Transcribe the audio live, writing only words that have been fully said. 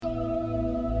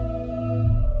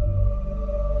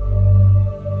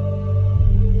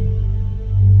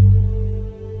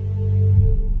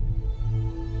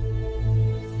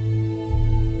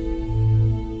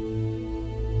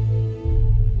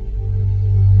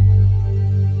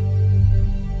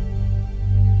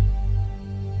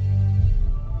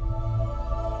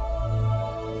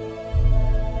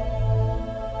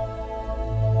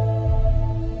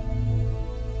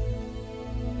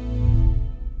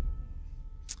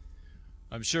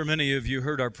I'm sure many of you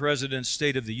heard our President's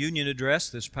State of the Union address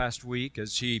this past week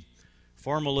as he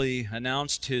formally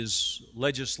announced his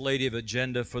legislative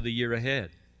agenda for the year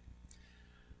ahead.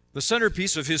 The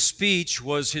centerpiece of his speech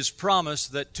was his promise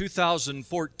that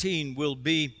 2014 will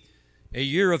be a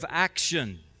year of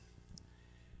action.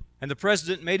 And the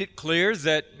President made it clear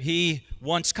that he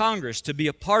wants Congress to be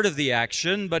a part of the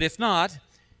action, but if not,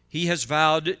 he has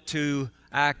vowed to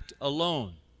act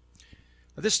alone.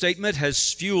 This statement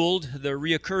has fueled the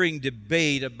reoccurring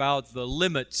debate about the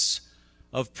limits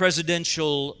of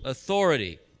presidential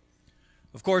authority.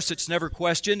 Of course, it's never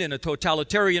questioned in a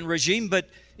totalitarian regime, but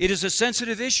it is a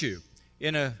sensitive issue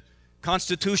in a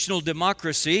constitutional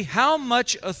democracy. How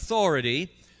much authority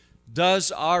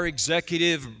does our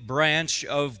executive branch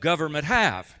of government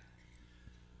have?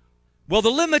 Well, the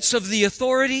limits of the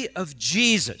authority of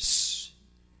Jesus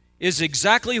is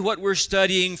exactly what we're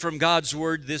studying from God's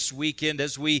Word this weekend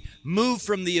as we move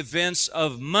from the events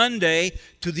of Monday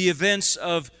to the events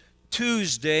of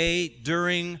Tuesday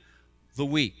during the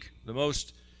week, the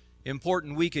most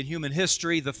important week in human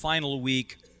history, the final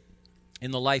week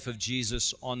in the life of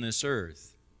Jesus on this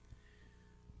earth.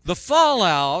 The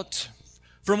fallout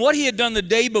from what he had done the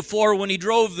day before when he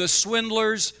drove the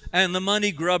swindlers and the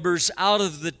money grubbers out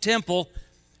of the temple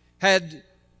had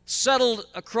settled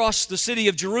across the city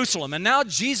of Jerusalem. And now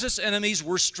Jesus' enemies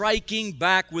were striking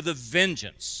back with a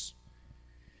vengeance.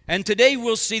 And today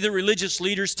we'll see the religious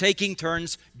leaders taking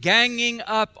turns, ganging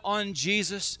up on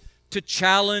Jesus to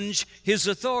challenge his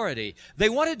authority. They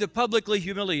wanted to publicly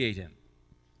humiliate him.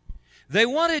 They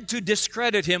wanted to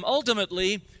discredit him.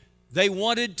 Ultimately, they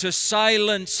wanted to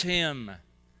silence him.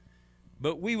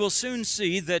 But we will soon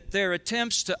see that their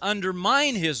attempts to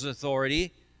undermine his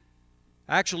authority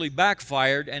actually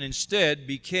backfired and instead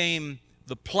became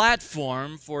the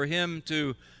platform for him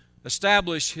to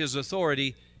establish his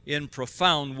authority in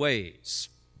profound ways.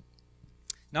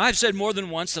 Now, I've said more than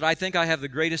once that I think I have the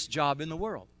greatest job in the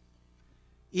world.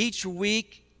 Each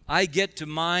week, I get to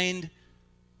mine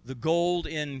the gold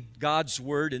in God's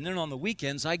Word, and then on the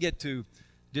weekends, I get to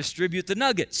distribute the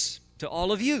nuggets to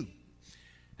all of you.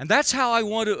 And that's how I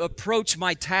want to approach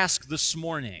my task this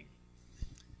morning.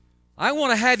 I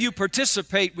want to have you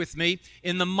participate with me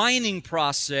in the mining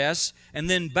process and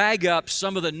then bag up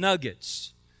some of the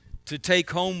nuggets to take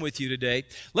home with you today.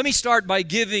 Let me start by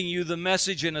giving you the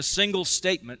message in a single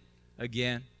statement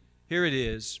again. Here it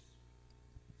is.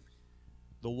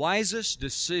 The wisest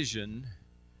decision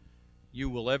you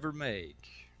will ever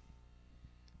make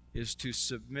is to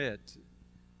submit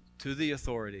to the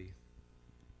authority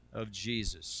of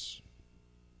Jesus.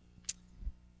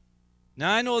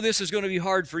 Now, I know this is going to be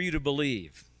hard for you to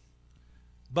believe,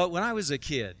 but when I was a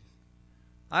kid,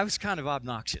 I was kind of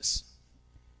obnoxious.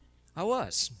 I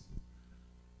was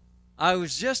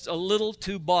just a little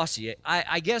too bossy.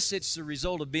 I guess it's the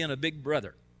result of being a big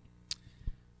brother.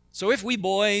 So if we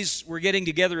boys were getting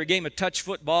together a game of touch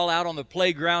football out on the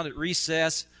playground at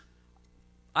recess,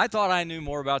 I thought I knew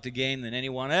more about the game than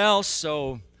anyone else,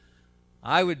 so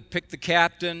I would pick the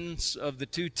captains of the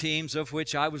two teams, of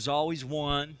which I was always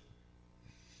one.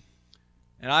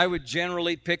 And I would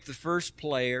generally pick the first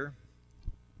player,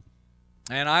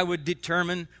 and I would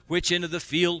determine which end of the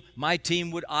field my team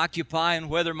would occupy and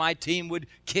whether my team would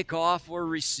kick off or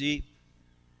receive.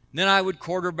 And then I would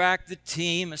quarterback the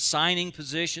team, assigning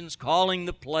positions, calling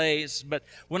the plays. But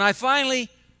when I finally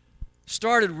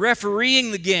started refereeing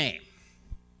the game,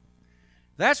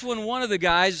 that's when one of the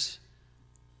guys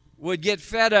would get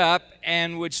fed up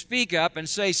and would speak up and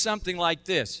say something like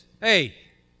this: "Hey,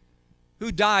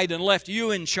 who died and left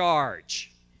you in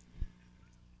charge?"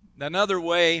 Another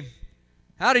way,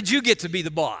 "How did you get to be the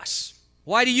boss?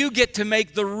 Why do you get to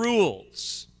make the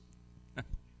rules?"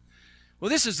 Well,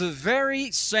 this is the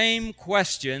very same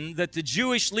question that the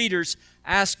Jewish leaders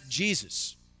asked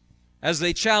Jesus as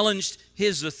they challenged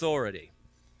his authority.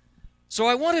 So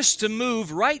I want us to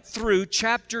move right through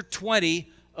chapter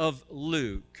 20 of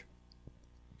Luke.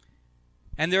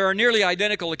 And there are nearly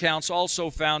identical accounts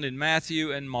also found in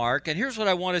Matthew and Mark. And here's what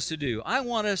I want us to do. I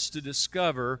want us to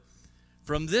discover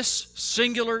from this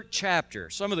singular chapter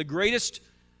some of the greatest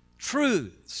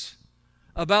truths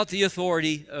about the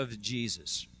authority of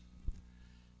Jesus.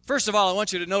 First of all, I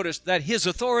want you to notice that his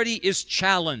authority is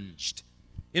challenged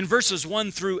in verses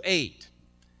 1 through 8.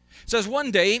 It says,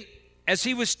 "One day, as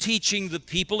he was teaching the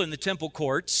people in the temple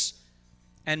courts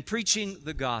and preaching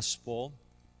the gospel,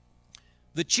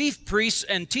 the chief priests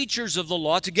and teachers of the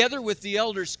law, together with the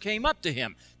elders, came up to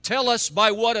him. 'Tell us by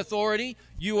what authority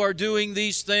you are doing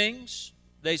these things,'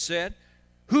 they said.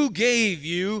 'Who gave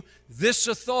you this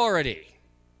authority?'"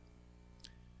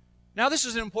 Now, this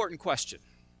is an important question,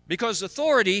 because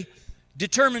authority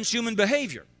determines human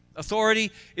behavior.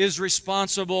 Authority is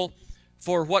responsible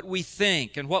for what we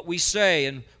think and what we say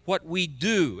and what we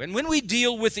do. And when we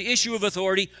deal with the issue of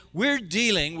authority, we're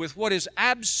dealing with what is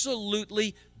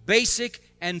absolutely basic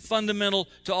and fundamental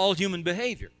to all human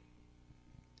behavior.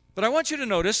 But I want you to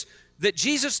notice that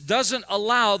Jesus doesn't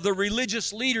allow the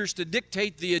religious leaders to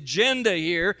dictate the agenda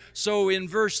here. So in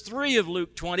verse 3 of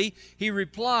Luke 20, he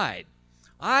replied,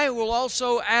 I will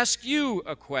also ask you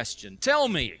a question. Tell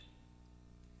me,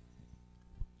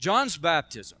 John's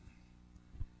baptism,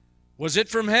 was it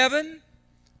from heaven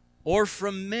or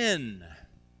from men?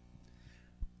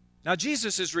 Now,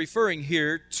 Jesus is referring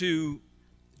here to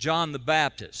John the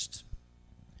Baptist,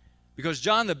 because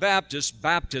John the Baptist's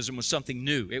baptism was something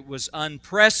new. It was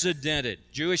unprecedented.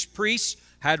 Jewish priests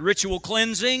had ritual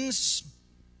cleansings,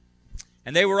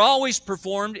 and they were always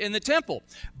performed in the temple.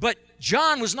 But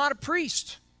John was not a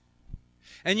priest,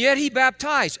 and yet he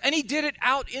baptized, and he did it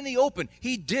out in the open.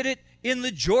 He did it in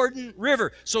the Jordan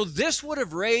River. So this would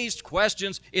have raised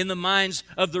questions in the minds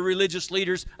of the religious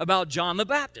leaders about John the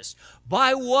Baptist.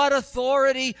 By what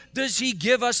authority does he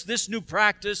give us this new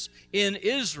practice in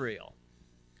Israel?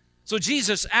 So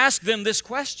Jesus asked them this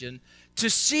question to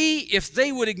see if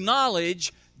they would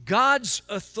acknowledge God's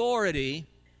authority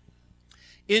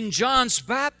in John's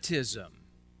baptism.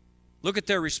 Look at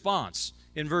their response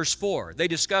in verse 4. They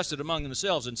discussed it among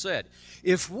themselves and said,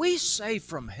 if we say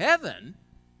from heaven,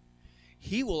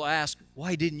 he will ask,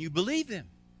 why didn't you believe him?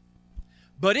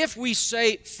 But if we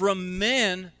say from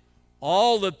men,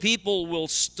 all the people will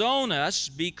stone us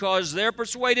because they're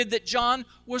persuaded that John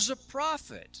was a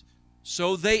prophet.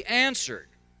 So they answered,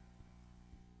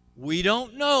 we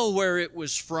don't know where it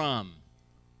was from.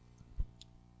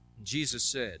 Jesus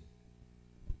said,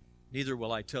 neither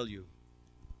will I tell you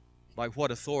by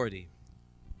what authority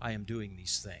I am doing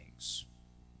these things.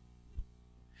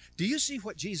 Do you see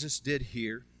what Jesus did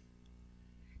here?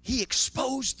 He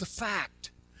exposed the fact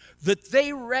that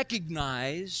they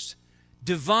recognized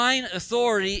divine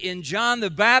authority in John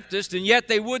the Baptist, and yet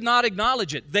they would not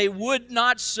acknowledge it. They would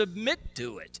not submit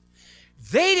to it.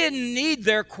 They didn't need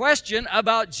their question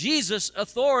about Jesus'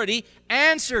 authority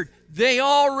answered. They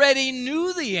already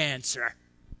knew the answer.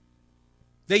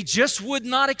 They just would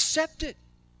not accept it.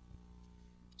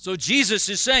 So Jesus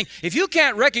is saying, if you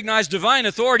can't recognize divine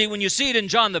authority when you see it in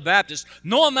John the Baptist,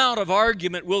 no amount of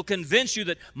argument will convince you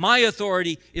that my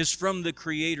authority is from the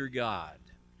Creator God.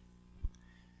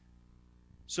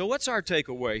 So what's our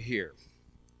takeaway here?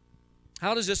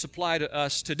 How does this apply to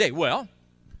us today? Well,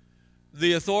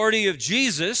 the authority of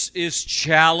Jesus is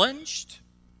challenged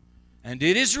and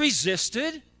it is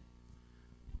resisted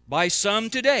by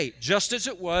some today, just as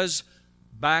it was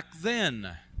back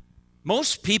then.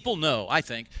 Most people know, I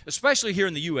think, especially here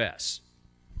in the U.S.,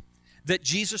 that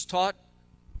Jesus taught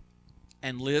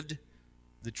and lived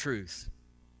the truth.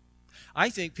 I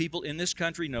think people in this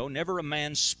country know never a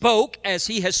man spoke as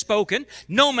he has spoken.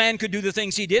 No man could do the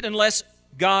things he did unless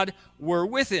God were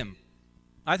with him.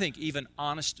 I think even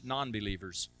honest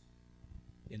non-believers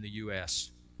in the U.S.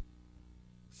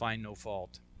 find no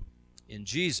fault in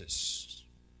Jesus.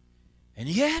 And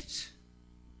yet,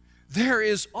 there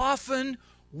is often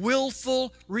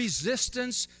willful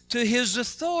resistance to His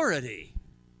authority.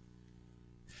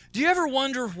 Do you ever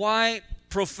wonder why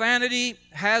profanity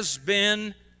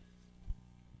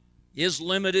is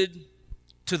limited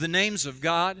to the names of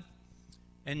God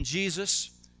and Jesus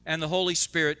and the Holy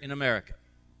Spirit in America?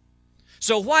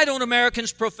 So why don't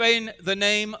Americans profane the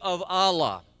name of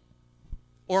Allah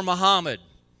or Muhammad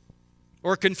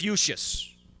or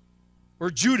Confucius or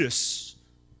Judas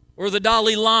or the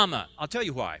Dalai Lama? I'll tell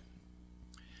you why.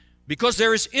 Because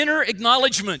there is inner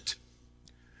acknowledgement,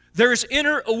 there is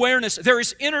inner awareness, there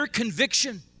is inner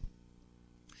conviction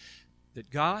that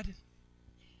God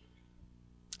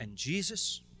and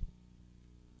Jesus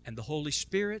and the Holy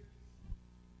Spirit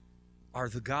are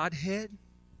the Godhead,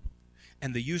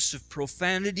 and the use of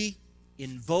profanity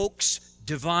invokes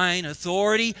divine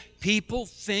authority. People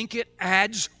think it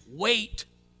adds weight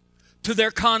to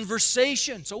their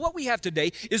conversation. So what we have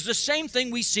today is the same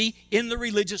thing we see in the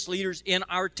religious leaders in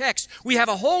our text. We have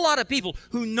a whole lot of people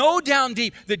who know down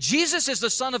deep that Jesus is the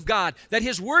Son of God, that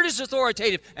His Word is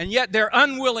authoritative, and yet they're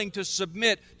unwilling to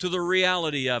submit to the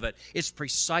reality of it. It's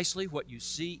precisely what you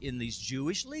see in these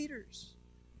Jewish leaders.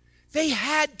 They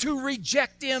had to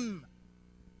reject Him,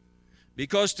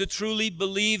 because to truly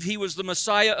believe He was the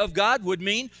Messiah of God would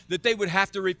mean that they would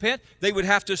have to repent, they would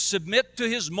have to submit to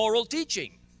His moral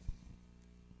teaching.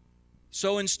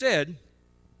 So instead,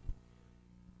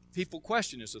 people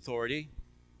question His authority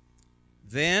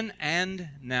then and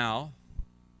now,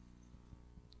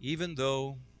 even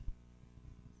though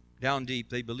down deep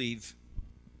they believe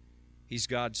He's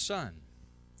God's Son.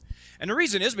 And the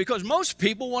reason is because most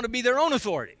people want to be their own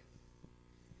authority.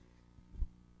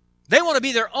 They want to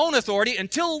be their own authority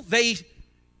until they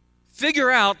figure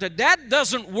out that that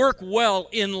doesn't work well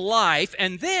in life,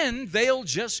 and then they'll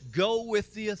just go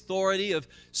with the authority of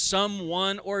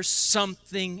someone or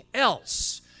something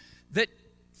else that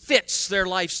fits their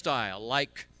lifestyle,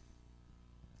 like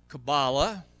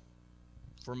Kabbalah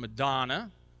for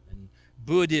Madonna, and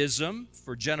Buddhism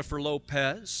for Jennifer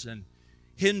Lopez, and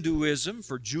Hinduism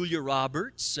for Julia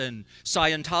Roberts, and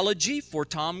Scientology for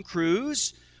Tom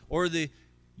Cruise, or the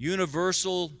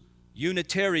Universal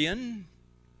Unitarian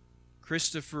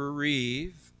Christopher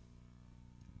Reeve.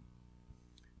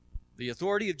 The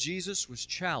authority of Jesus was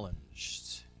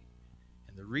challenged.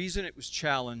 And the reason it was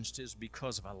challenged is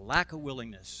because of a lack of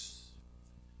willingness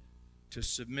to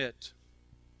submit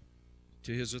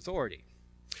to His authority.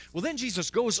 Well, then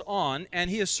Jesus goes on and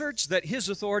He asserts that His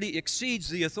authority exceeds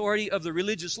the authority of the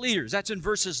religious leaders. That's in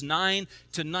verses 9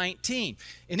 to 19.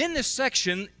 And in this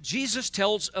section, Jesus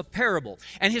tells a parable.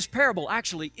 And His parable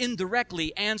actually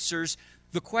indirectly answers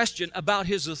the question about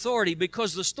His authority,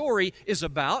 because the story is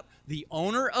about the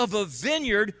owner of a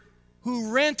vineyard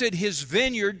who rented his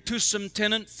vineyard to some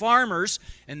tenant farmers,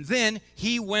 and then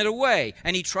he went away.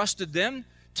 And he trusted them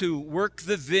to work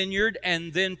the vineyard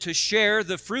and then to share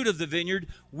the fruit of the vineyard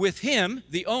with him,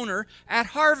 the owner, at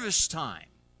harvest time.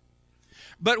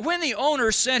 But when the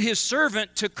owner sent his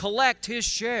servant to collect his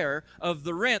share of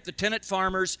the rent, the tenant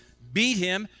farmers beat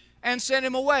him and sent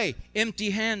him away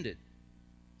empty-handed.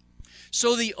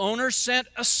 So the owner sent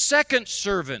a second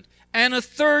servant and a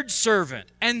third servant,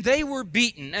 and they were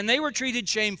beaten, and they were treated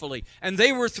shamefully, and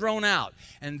they were thrown out.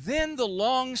 And then the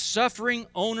long-suffering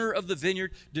owner of the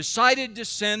vineyard decided to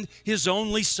send his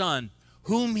only son,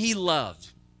 whom he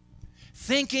loved,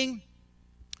 thinking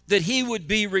that he would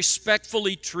be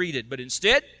respectfully treated. But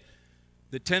instead,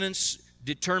 the tenants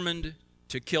determined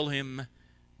to kill him,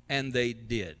 and they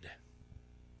did.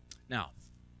 Now,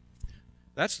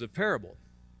 that's the parable.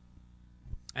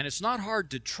 And it's not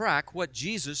hard to track what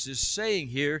Jesus is saying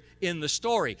here in the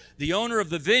story. The owner of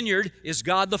the vineyard is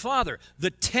God the Father. The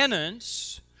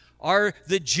tenants are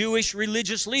the Jewish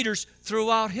religious leaders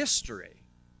throughout history.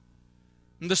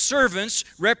 And the servants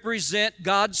represent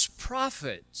God's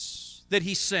prophets that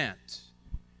He sent.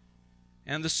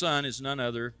 And the Son is none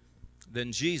other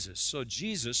than Jesus. So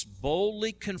Jesus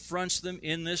boldly confronts them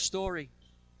in this story,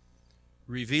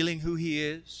 revealing who He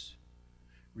is,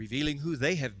 revealing who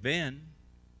they have been,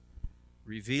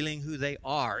 revealing who they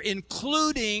are,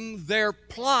 including their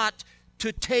plot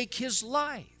to take His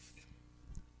life.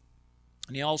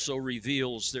 And He also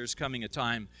reveals there's coming a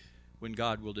time when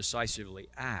God will decisively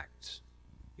act.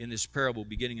 In this parable,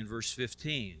 beginning in verse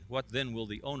 15, what then will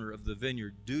the owner of the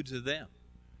vineyard do to them?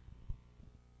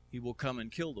 He will come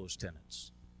and kill those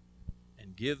tenants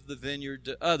and give the vineyard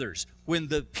to others. When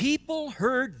the people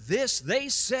heard this, they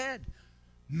said,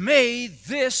 "May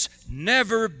this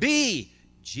never be."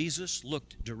 Jesus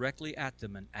looked directly at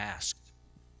them and asked,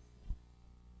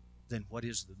 "Then what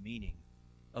is the meaning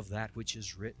of that which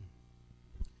is written?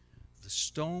 The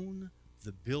stone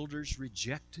the builders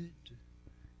rejected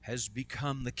has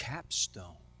become the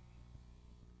capstone.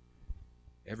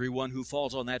 Everyone who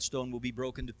falls on that stone will be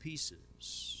broken to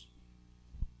pieces,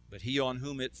 but he on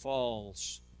whom it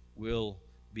falls will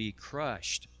be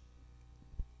crushed."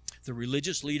 The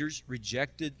religious leaders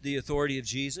rejected the authority of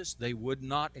Jesus. They would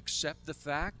not accept the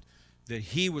fact that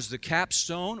He was the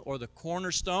capstone or the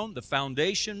cornerstone, the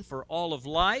foundation for all of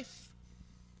life.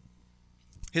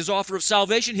 His offer of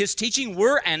salvation, His teaching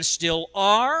were and still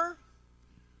are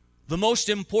the most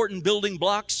important building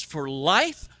blocks for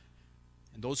life.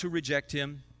 And those who reject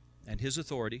Him and His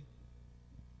authority,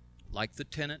 like the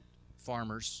tenant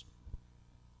farmers,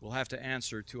 will have to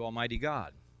answer to Almighty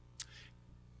God.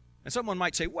 And someone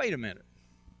might say, wait a minute,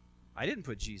 I didn't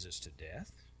put Jesus to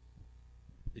death.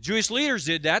 The Jewish leaders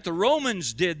did that. The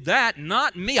Romans did that,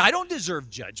 not me. I don't deserve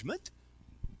judgment.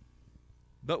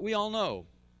 But we all know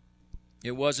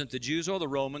it wasn't the Jews or the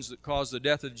Romans that caused the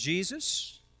death of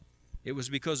Jesus. It was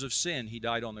because of sin He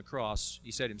died on the cross.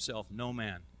 He said Himself, "No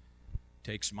man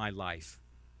takes my life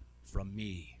from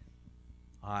me.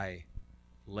 I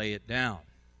lay it down."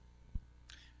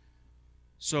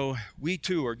 So we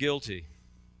too are guilty.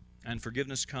 And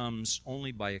forgiveness comes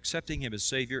only by accepting Him as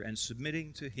Savior and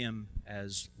submitting to Him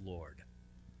as Lord.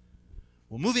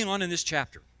 Well, moving on in this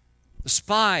chapter, the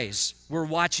spies were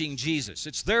watching Jesus.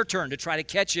 It's their turn to try to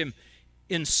catch Him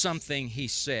in something He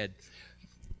said.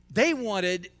 They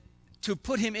wanted to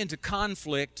put Him into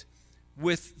conflict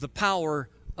with the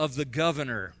power of the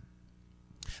governor.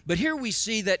 But here we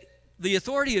see that the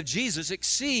authority of Jesus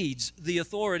exceeds the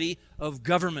authority of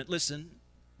government. Listen,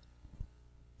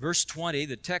 verse 20,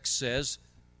 the text says,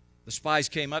 the spies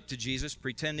came up to Jesus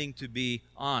pretending to be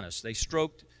honest. They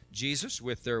stroked Jesus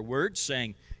with their words,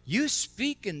 saying, "You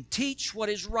speak and teach what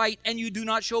is right, and you do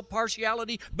not show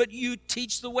partiality, but you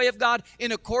teach the way of God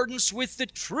in accordance with the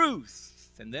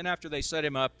truth." And then after they set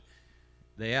him up,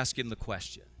 they ask him the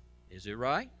question, is it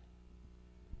right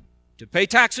to pay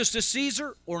taxes to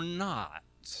Caesar or not?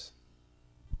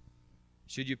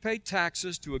 Should you pay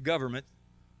taxes to a government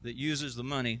that uses the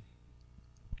money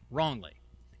wrongly?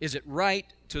 Is it right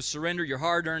to surrender your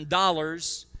hard-earned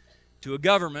dollars to a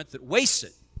government that wastes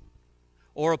it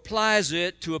or applies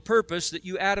it to a purpose that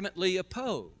you adamantly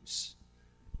oppose?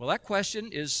 Well, that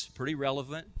question is pretty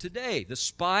relevant today. The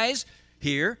spies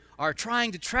here are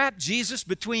trying to trap Jesus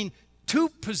between two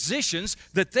positions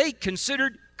that they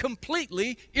considered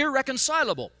completely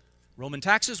irreconcilable. Roman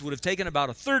taxes would have taken about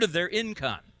a third of their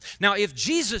income. Now, if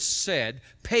Jesus said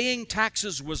paying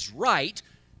taxes was right,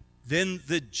 then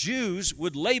the Jews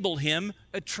would label him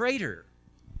a traitor.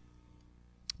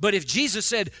 But if Jesus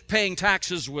said paying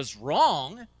taxes was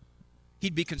wrong,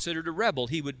 he'd be considered a rebel.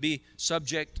 He would be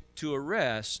subject to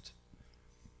arrest.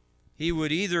 He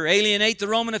would either alienate the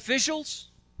Roman officials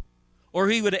or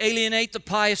he would alienate the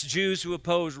pious Jews who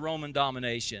opposed Roman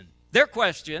domination. Their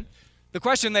question, the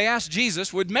question they asked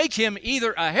Jesus, would make him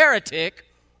either a heretic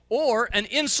or an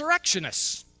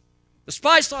insurrectionist. The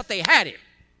spies thought they had him.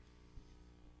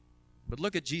 But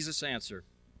look at Jesus' answer.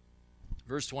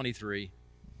 Verse 23.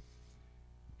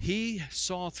 He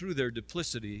saw through their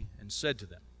duplicity and said to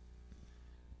them,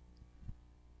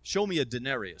 "Show me a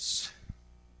denarius.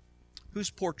 Whose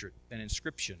portrait and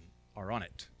inscription are on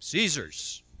it?"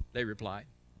 "Caesar's," they replied.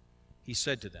 He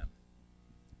said to them,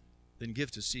 "Then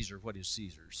give to Caesar what is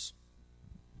Caesar's,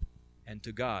 and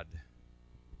to God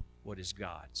what is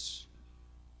God's."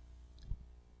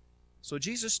 So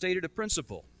Jesus stated a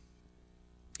principle.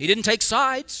 He didn't take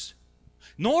sides,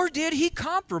 nor did he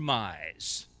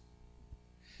compromise.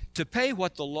 To pay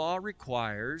what the law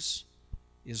requires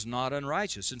is not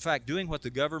unrighteous. In fact, doing what the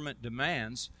government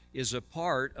demands is a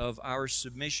part of our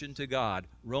submission to God.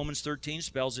 Romans 13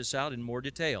 spells this out in more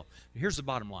detail. Here's the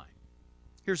bottom line.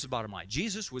 Here's the bottom line.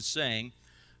 Jesus was saying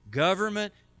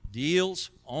government deals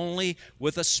only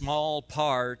with a small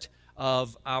part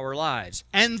of our lives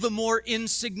and the more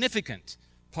insignificant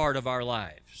part of our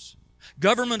lives.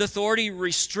 Government authority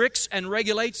restricts and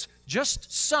regulates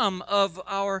just some of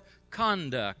our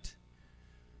conduct.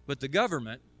 But the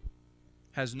government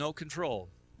has no control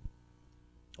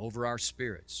over our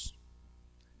spirits.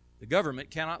 The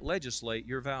government cannot legislate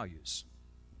your values.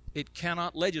 It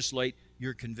cannot legislate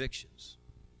your convictions.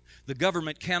 The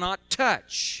government cannot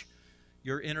touch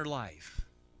your inner life,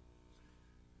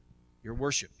 your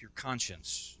worship, your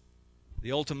conscience,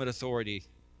 the ultimate authority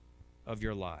of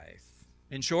your life.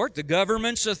 In short, the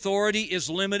government's authority is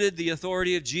limited. The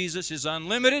authority of Jesus is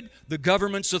unlimited. The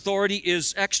government's authority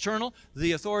is external.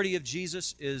 The authority of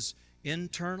Jesus is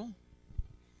internal.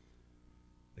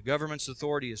 The government's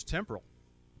authority is temporal,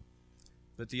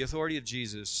 but the authority of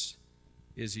Jesus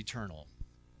is eternal.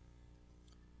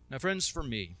 Now, friends, for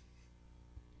me,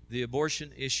 the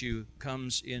abortion issue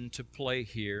comes into play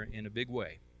here in a big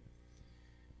way.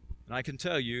 And I can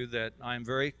tell you that I'm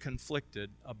very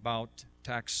conflicted about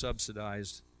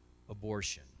tax-subsidized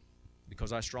abortion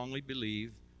because I strongly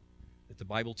believe that the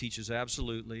Bible teaches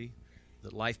absolutely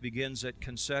that life begins at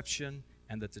conception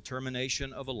and that the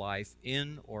termination of a life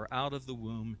in or out of the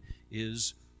womb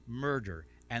is murder.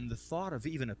 And the thought of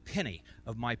even a penny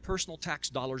of my personal tax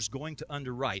dollars going to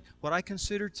underwrite what I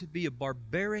consider to be a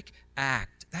barbaric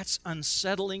act, that's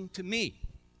unsettling to me.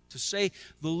 To say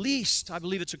the least, I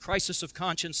believe it's a crisis of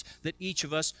conscience that each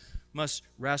of us must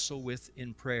wrestle with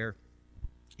in prayer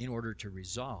in order to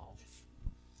resolve.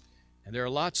 And there are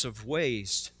lots of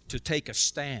ways to take a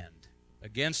stand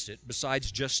against it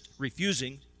besides just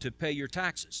refusing to pay your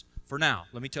taxes. For now,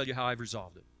 let me tell you how I've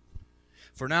resolved it.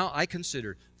 For now, I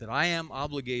consider that I am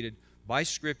obligated by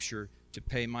Scripture to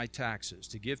pay my taxes,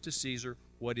 to give to Caesar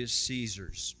what is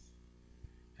Caesar's.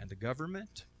 And the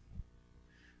government?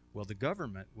 Well, the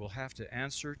government will have to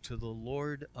answer to the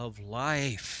Lord of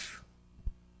life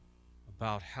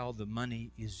about how the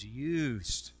money is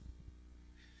used.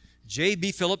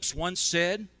 J.B. Phillips once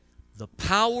said, "The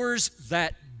powers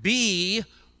that be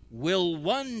will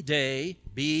one day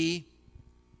be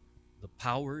the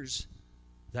powers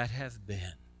that have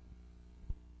been."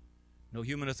 No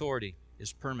human authority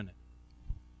is permanent,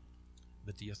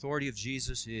 but the authority of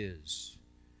Jesus is,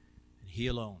 and He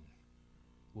alone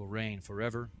will reign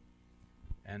forever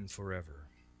and forever.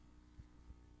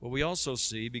 Well, we also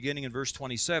see, beginning in verse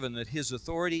 27, that his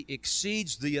authority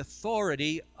exceeds the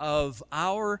authority of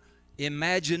our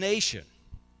imagination.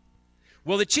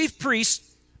 Well, the chief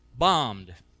priests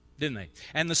bombed, didn't they?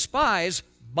 And the spies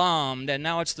bombed, and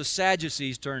now it's the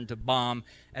Sadducees' turn to bomb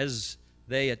as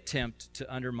they attempt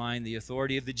to undermine the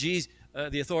authority of Jesus.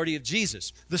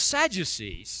 The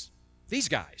Sadducees, these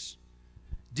guys,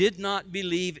 did not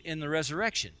believe in the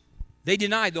resurrection. They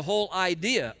denied the whole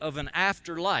idea of an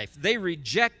afterlife. They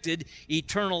rejected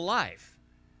eternal life.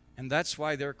 And that's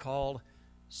why they're called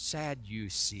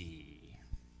Sadducee.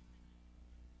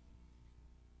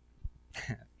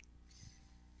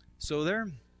 So their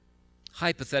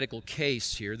hypothetical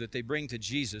case here that they bring to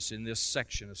Jesus in this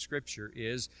section of Scripture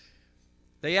is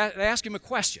they ask him a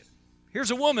question.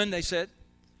 Here's a woman, they said,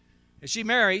 and she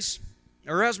marries,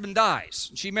 her husband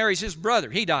dies. She marries his brother,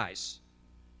 he dies.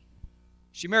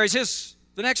 She marries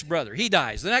the next brother, he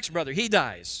dies. The next brother, he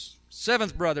dies.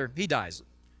 Seventh brother, he dies.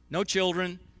 No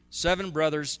children, 7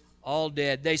 brothers, all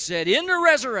dead. They said, in the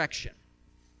resurrection,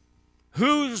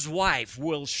 whose wife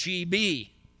will she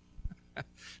be?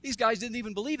 These guys didn't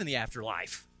even believe in the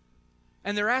afterlife.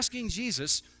 And they're asking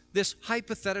Jesus this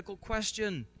hypothetical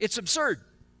question. It's absurd.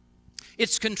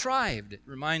 It's contrived. It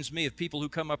reminds me of people who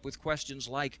come up with questions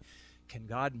like, can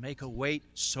God make a weight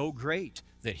so great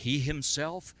that He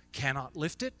Himself cannot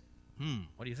lift it?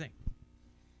 What do you think?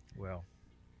 Well,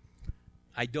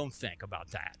 I don't think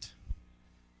about that.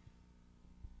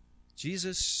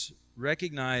 Jesus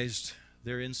recognized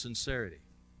their insincerity.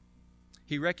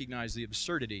 He recognized the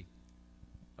absurdity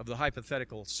of the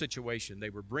hypothetical situation they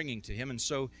were bringing to Him, and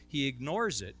so He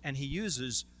ignores it, and He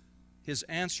uses His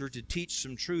answer to teach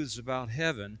some truths about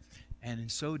heaven, and in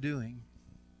so doing,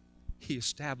 He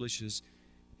establishes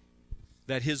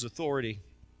that His authority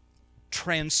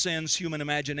transcends human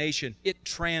imagination. It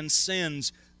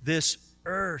transcends this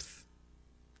earth.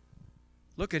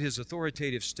 Look at His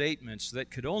authoritative statements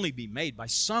that could only be made by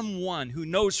someone who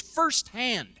knows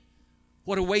firsthand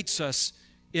what awaits us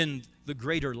in the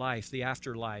greater life, the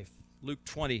afterlife. Luke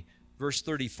 20, verse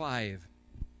 35.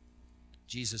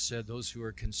 Jesus said, those who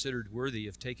are considered worthy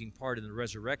of taking part in the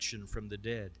resurrection from the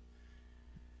dead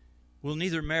will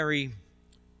neither marry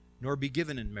nor be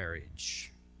given in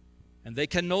marriage, and they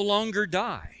can no longer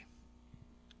die,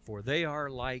 for they are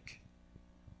like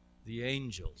the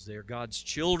angels. They are God's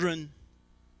children,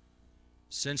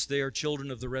 since they are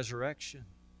children of the resurrection.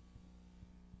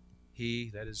 He,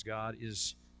 that is God,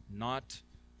 is not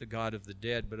the God of the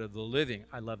dead, but of the living.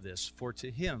 I love this. For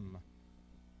to Him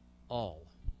all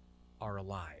are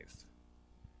alive.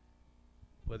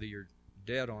 Whether you're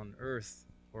dead on earth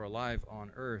or alive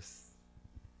on earth,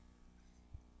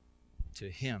 to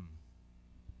Him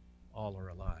all are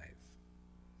alive.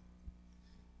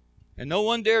 And no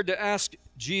one dared to ask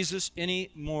Jesus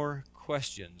any more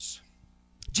questions.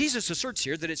 Jesus asserts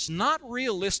here that it's not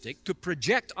realistic to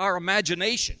project our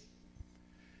imagination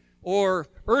or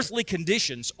earthly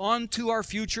conditions onto our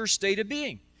future state of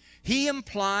being. He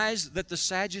implies that the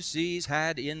Sadducees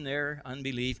had, in their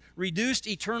unbelief, reduced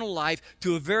eternal life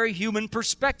to a very human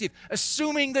perspective,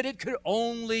 assuming that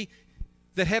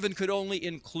heaven could only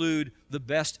include the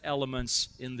best elements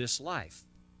in this life,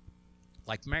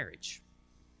 like marriage.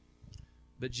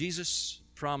 But Jesus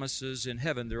promises in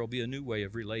heaven there will be a new way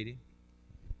of relating,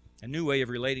 a new way of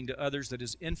relating to others that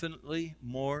is infinitely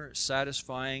more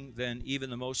satisfying than even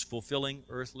the most fulfilling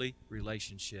earthly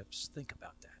relationships. Think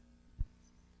about that.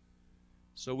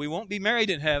 So we won't be married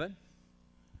in heaven,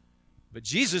 but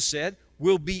Jesus said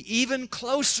we'll be even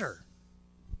closer.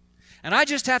 And I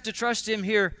just have to trust Him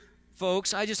here,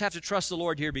 folks. I just have to trust the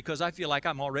Lord here because I feel like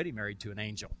I'm already married to an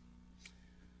angel.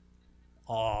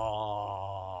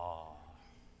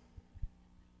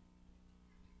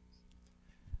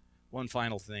 One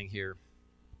final thing here.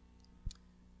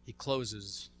 He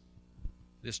closes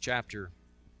this chapter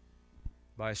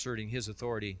by asserting His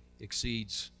authority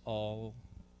exceeds all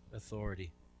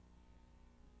authority.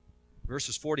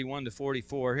 Verses 41 to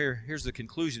 44, here's the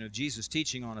conclusion of Jesus'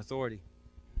 teaching on authority.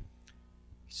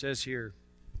 He says here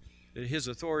that His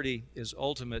authority is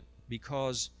ultimate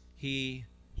because He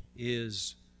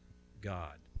is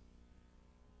God.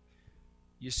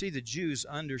 You see, the Jews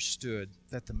understood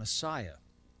that the Messiah,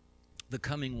 the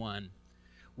coming one,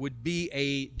 would be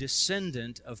a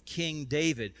descendant of King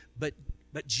David. But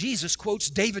Jesus quotes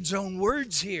David's own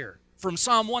words here from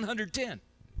Psalm 110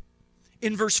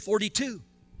 in verse 42.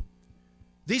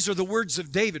 These are the words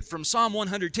of David from Psalm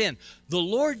 110. The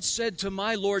Lord said to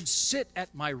my Lord, sit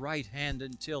at my right hand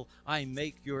until I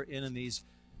make your enemies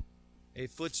a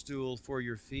footstool for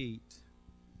your feet.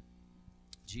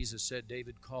 Jesus said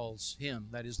David calls Him,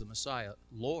 that is the Messiah,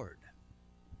 Lord.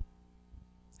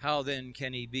 how then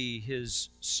can he be his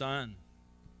son?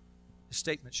 The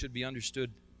statement should be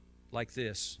understood like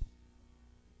this.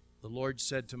 The Lord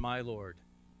said to my Lord,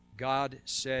 God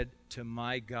said to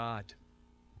my God.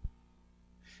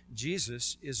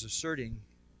 Jesus is asserting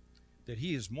that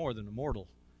he is more than a mortal,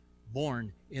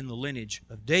 born in the lineage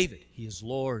of David. He is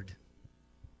Lord.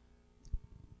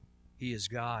 He is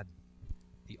God.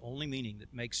 The only meaning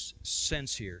that makes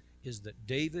sense here is that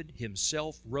David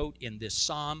himself wrote in this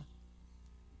psalm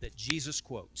that Jesus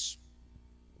quotes,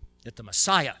 that the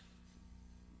Messiah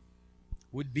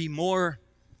would be more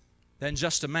than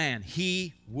just a man.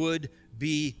 He would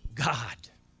be God.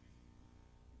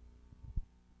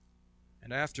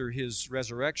 And after his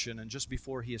resurrection and just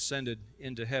before he ascended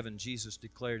into heaven, Jesus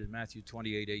declared in Matthew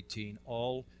 28:18,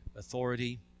 all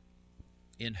authority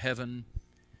in heaven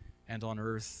and on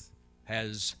earth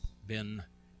has been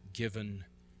given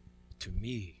to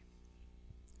me.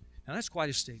 Now that's quite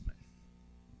a statement,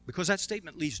 because that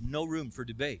statement leaves no room for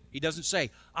debate. He doesn't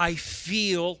say, I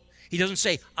feel. He doesn't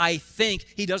say, I think.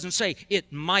 He doesn't say,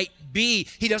 it might be.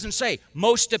 He doesn't say,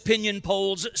 most opinion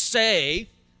polls say.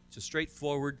 It's a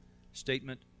straightforward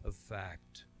statement of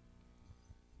fact.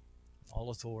 All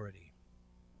authority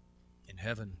in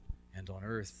heaven and on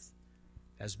earth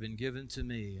has been given to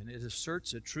me, and it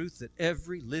asserts a truth that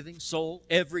every living soul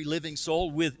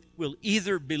will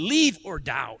either believe or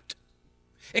doubt,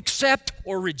 accept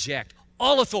or reject.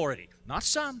 All authority, not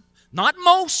some, not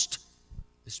most.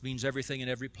 This means everything in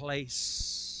every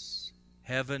place,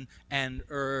 heaven and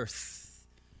earth.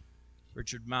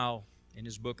 Richard Mouw, in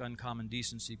his book Uncommon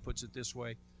Decency, puts it this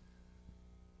way: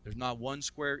 there's not one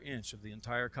square inch of the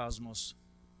entire cosmos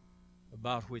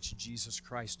about which Jesus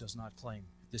Christ does not claim,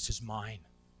 this is mine.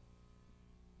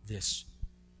 This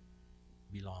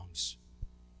belongs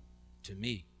to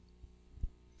me.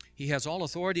 He has all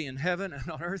authority in heaven and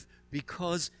on earth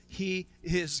because He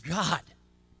is God.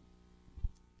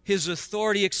 His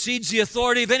authority exceeds the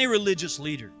authority of any religious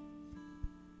leader.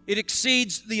 It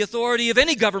exceeds the authority of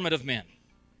any government of men.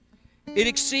 It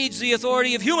exceeds the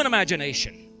authority of human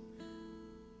imagination.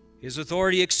 His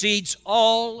authority exceeds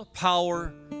all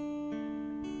power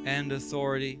and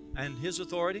authority. And His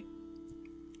authority?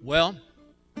 Well,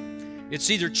 it's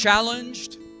either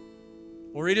challenged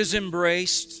or it is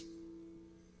embraced.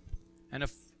 And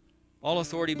if all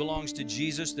authority belongs to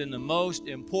Jesus, then the most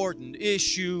important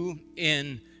issue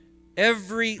in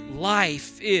every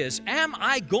life is, am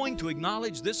I going to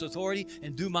acknowledge this authority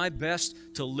and do my best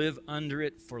to live under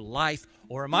it for life?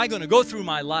 Or am I going to go through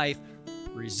my life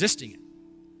resisting it?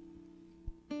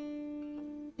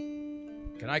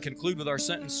 Can I conclude with our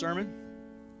sentence sermon?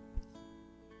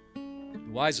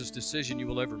 The wisest decision you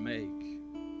will ever make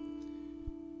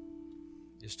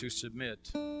is to submit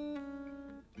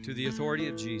to the authority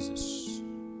of Jesus.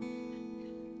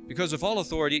 Because if all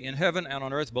authority in heaven and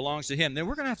on earth belongs to Him, then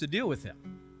we're going to have to deal with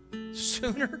Him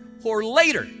sooner or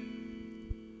later,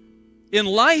 in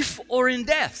life or in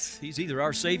death. He's either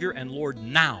our Savior and Lord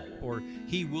now, or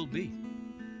He will be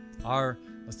our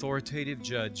authoritative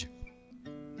judge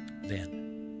then.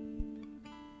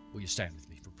 Will you stand with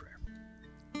me for prayer?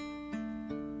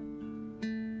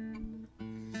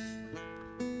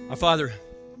 Our Father,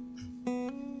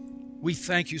 we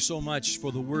thank You so much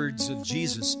for the words of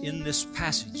Jesus in this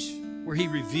passage, where He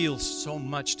reveals so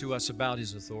much to us about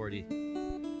His authority.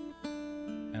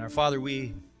 And our Father,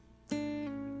 we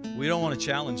don't want to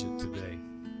challenge it today.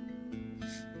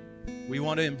 We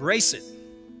want to embrace it,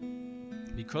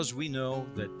 because we know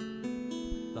that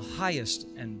the highest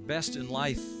and best in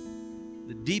life,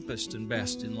 the deepest and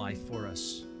best in life for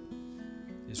us,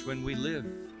 is when we live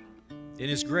in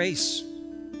His grace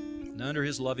and under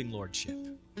His loving lordship.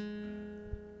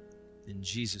 In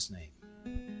Jesus' name.